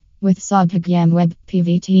With Sabhagyam Web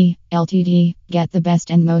PVT Ltd, get the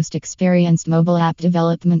best and most experienced mobile app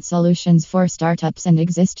development solutions for startups and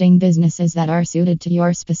existing businesses that are suited to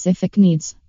your specific needs.